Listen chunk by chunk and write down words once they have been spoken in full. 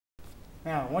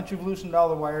Now, once you've loosened all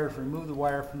the wires, remove the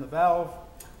wire from the valve.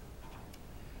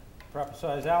 Proper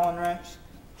size Allen wrench.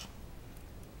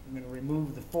 I'm going to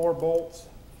remove the 4 bolts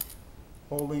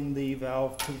holding the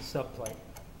valve to the subplate.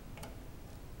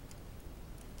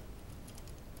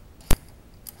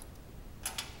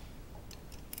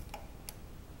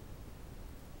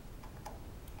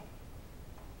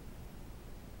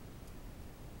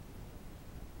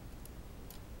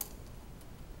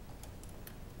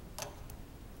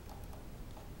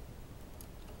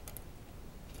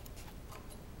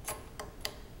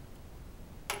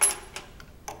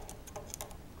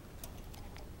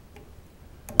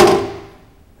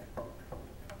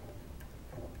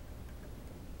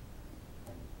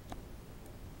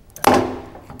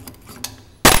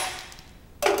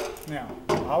 Now,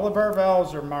 all of our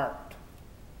valves are marked.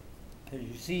 As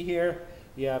you see here,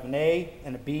 you have an A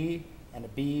and a B and a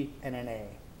B and an A.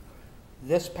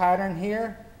 This pattern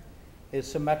here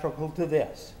is symmetrical to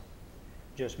this.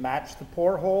 Just match the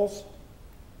portholes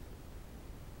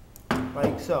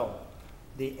like so.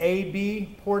 The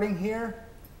AB porting here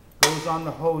goes on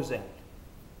the hose end.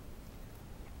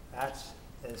 That's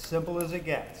as simple as it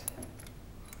gets.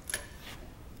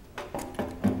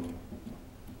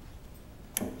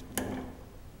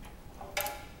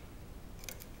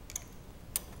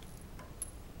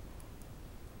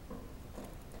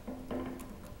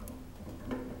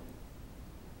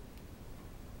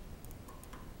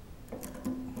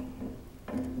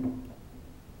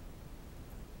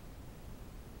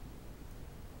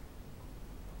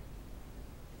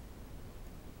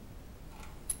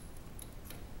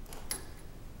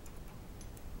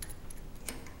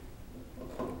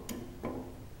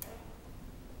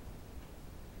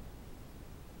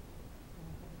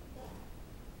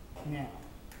 Now,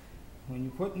 when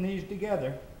you're putting these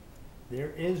together,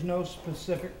 there is no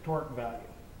specific torque value.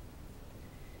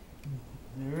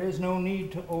 There is no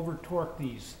need to over torque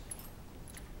these.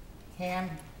 Hand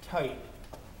tight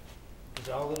is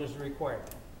all that is required.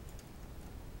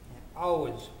 And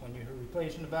always, when you're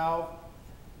replacing the valve,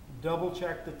 double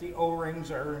check that the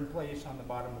O-rings are in place on the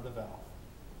bottom of the valve.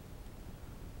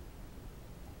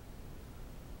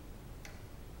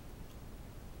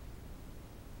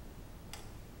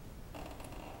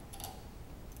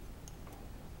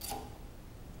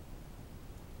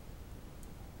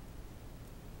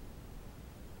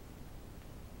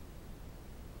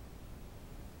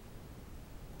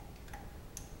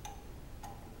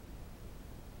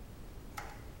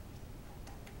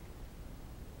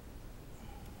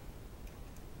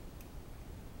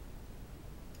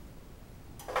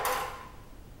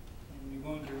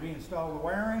 Reinstall the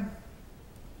wiring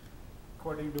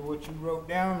according to what you wrote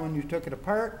down when you took it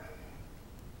apart.